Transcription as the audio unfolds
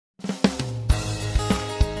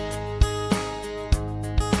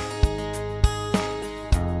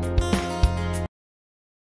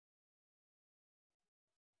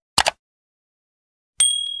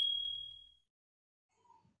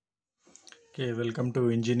Okay, welcome to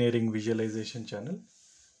Engineering Visualization channel.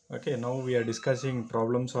 Okay, now we are discussing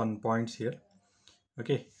problems on points here.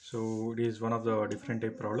 Okay, so it is one of the different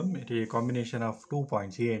type problem. It is a combination of 2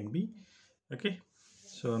 points A and B. Okay,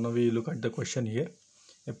 so now we look at the question here.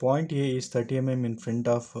 A point A is 30 mm in front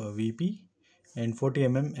of VP and 40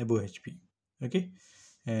 mm above HP. Okay,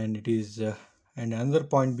 and it is and another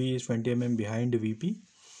point B is 20 mm behind VP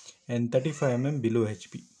and 35 mm below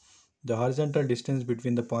HP. The horizontal distance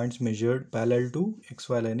between the points measured parallel to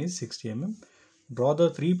XY line is 60 mm. Draw the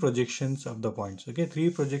three projections of the points. Okay, three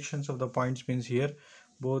projections of the points means here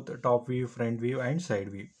both top view, front view and side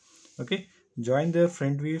view. Okay, join their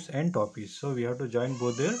front views and top views. So we have to join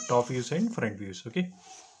both their top views and front views. Okay,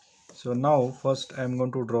 so now first I am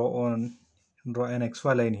going to draw an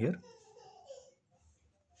XY line here.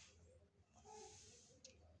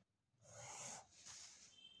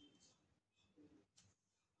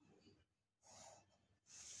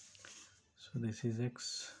 So this is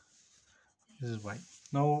X, this is Y.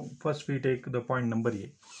 Now first we take the point number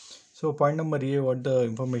A. So point number A, what the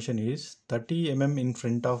information is 30 mm in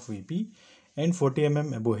front of VP and 40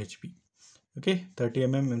 mm above HP. Okay, 30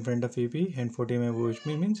 mm in front of VP and 40 mm above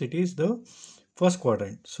HP means it is the first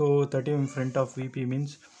quadrant. So 30 mm in front of VP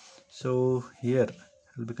means, so here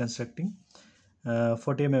I'll be constructing 40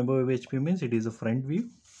 mm above HP means it is a front view.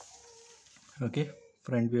 Okay,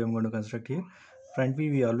 front view I'm going to construct here. Front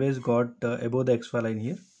view we always got above the XY line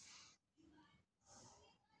here.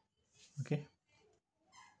 Okay,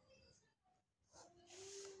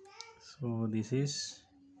 so this is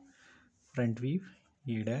front view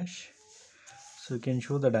E dash. So you can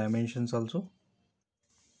show the dimensions also.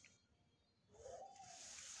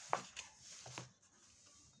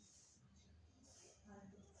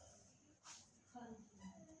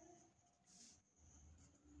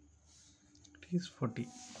 It is 40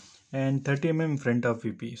 and 30 mm in front of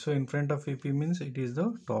VP. So in front of VP means it is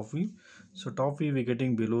the top view. So top view we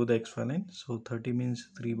getting below the XY line. So 30 means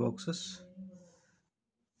 3 boxes.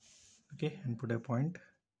 Okay, and put a point.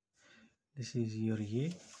 This is your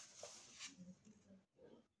A.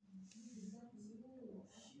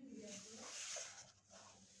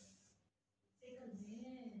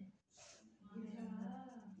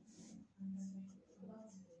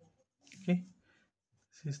 Okay,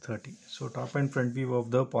 this is 30. So top and front view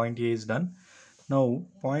of the point A is done. Now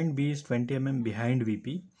point B is 20 mm behind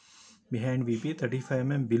VP. Behind VP 35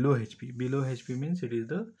 mm below HP. Below HP means it is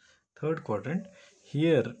the third quadrant.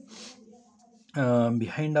 Here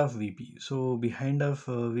behind of VP. So behind of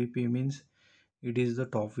VP means it is the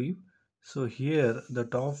top view. So here the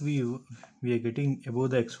top view we are getting above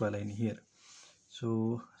the XY line here.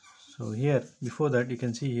 So here before that you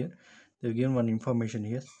can see here they've given one information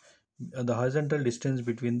here. The horizontal distance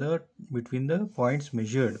between the points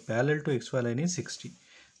measured parallel to XY line is 60.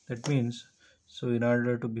 That means, so in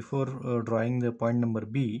order to before drawing the point number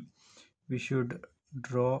B, we should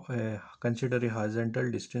consider a horizontal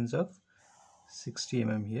distance of 60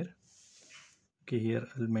 mm here. Okay, here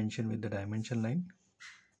I'll mention with the dimension line.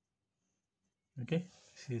 Okay,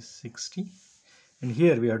 this is 60 and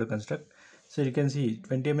here we have to construct. So you can see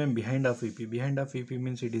 20 mm behind of VP. Behind of VP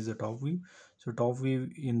means it is the top view. So top view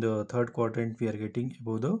in the third quadrant we are getting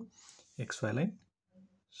above the XY line.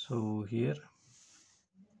 So here,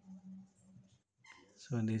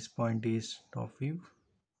 so this point is top view.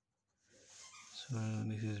 So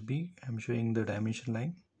this is B. I'm showing the dimension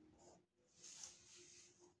line.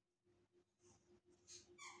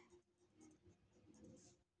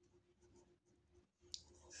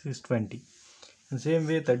 This is 20. And same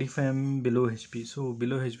way 35 mm below HP. So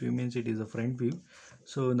below HP means it is a front view.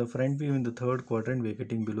 So in the front view in the third quadrant we are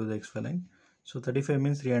getting below the XY line. So 35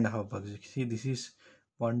 means 3.5 boxes. See, this is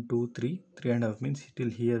 1, 2, 3. 3.5 means till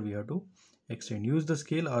here we have to extend. Use the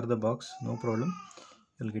scale or the box, no problem.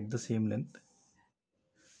 You'll get the same length.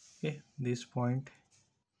 Okay, this point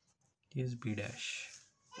is B dash.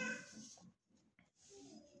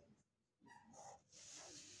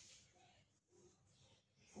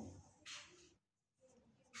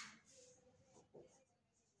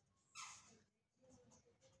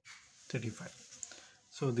 $35.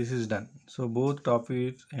 So this is done. So both top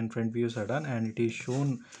views and front views are done, and it is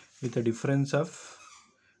shown with a difference of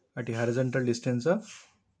at a horizontal distance of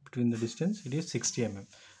between the distance it is 60 mm.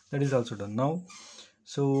 That is also done. Now,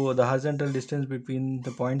 so the horizontal distance between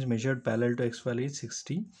the points measured parallel to XY is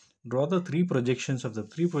 60. Draw the three projections of the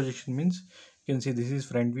three projection means you can see this is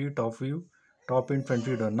front view, top and front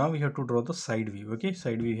view done. Now we have to draw the side view. Okay,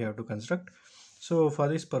 side view we have to construct. So for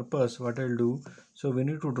this purpose what I'll do, so we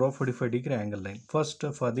need to draw 45-degree angle line first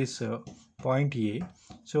for this point A.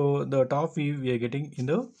 So the top view we are getting in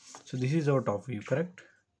the, so this is our top view, correct?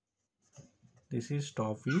 this is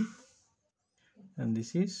top view, and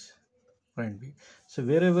this is front view. So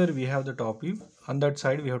wherever we have the top view, on that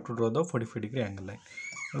side we have to draw the 45-degree angle line.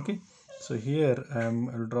 Okay, so here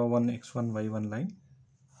I'll draw one x1 y1 line.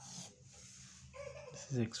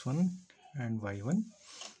 This is x1 and y1.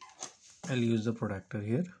 I'll use the protractor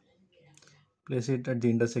here, place it at the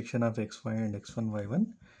intersection of xy and x1 y1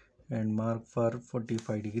 and mark for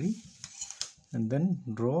 45 degree, and then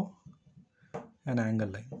draw an angle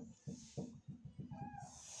line.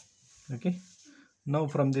 Okay, now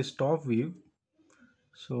from this top view,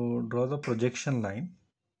 so draw the projection line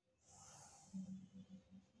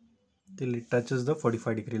till it touches the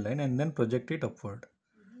 45-degree line, and then project it upward.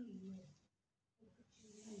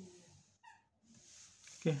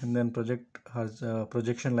 Okay, and then project has a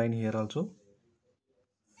projection line here also.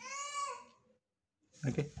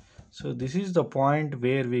 Okay, so this is the point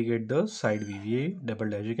where we get the side view, A double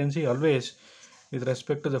dash. You can see always with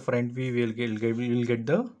respect to the front view, we'll get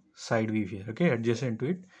the side view here. Okay, adjacent to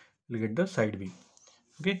it, we'll get the side view.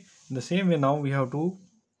 Okay, in the same way, now we have to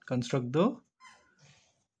construct the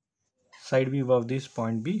side view of this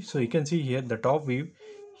point B. So you can see here the top view.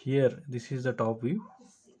 Here, this is the top view.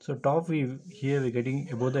 So top view here we're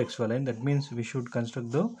getting above the XY line. That means we should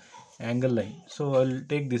construct the angle line. So I'll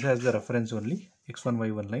take this as the reference only, x1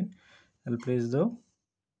 y1 line. I'll place the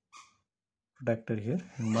protractor here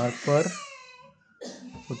and mark for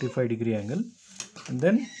 45-degree angle, and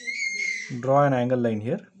then draw an angle line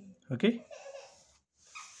here. Okay,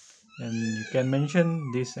 and you can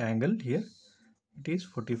mention this angle here, it is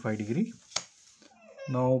 45 degree.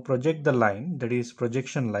 Now project the line, that is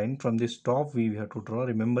projection line, from this top view we have to draw,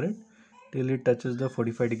 remember it, till it touches the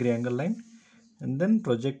 45-degree angle line, and then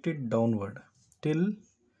project it downward till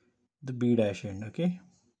the B dash end. Okay,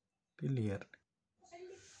 till here,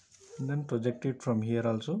 and then project it from here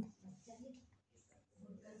also.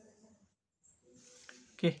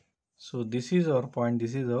 Okay, so this is our point,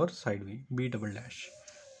 this is our side view, B double dash.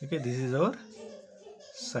 Okay, this is our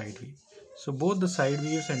side view. So both the side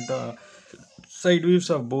views and side views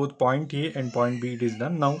of both point A and point B, it is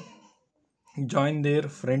done. Now join their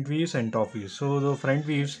front views and top views. So the front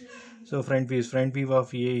views, front view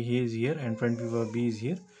of A is here and front view of B is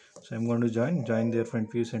here. So I'm going to join their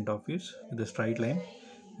front views and top views with a straight line.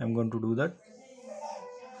 I'm going to do that.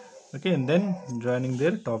 Okay, and then joining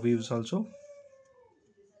their top views also.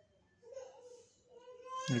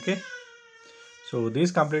 Okay, so this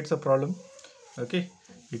completes the problem. Okay,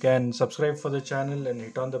 you can subscribe for the channel and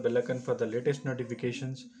hit on the bell icon for the latest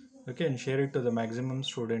notifications. Okay, and share it to the maximum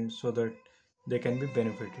students so that they can be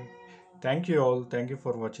benefited. Thank you all. Thank you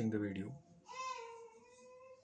for watching the video.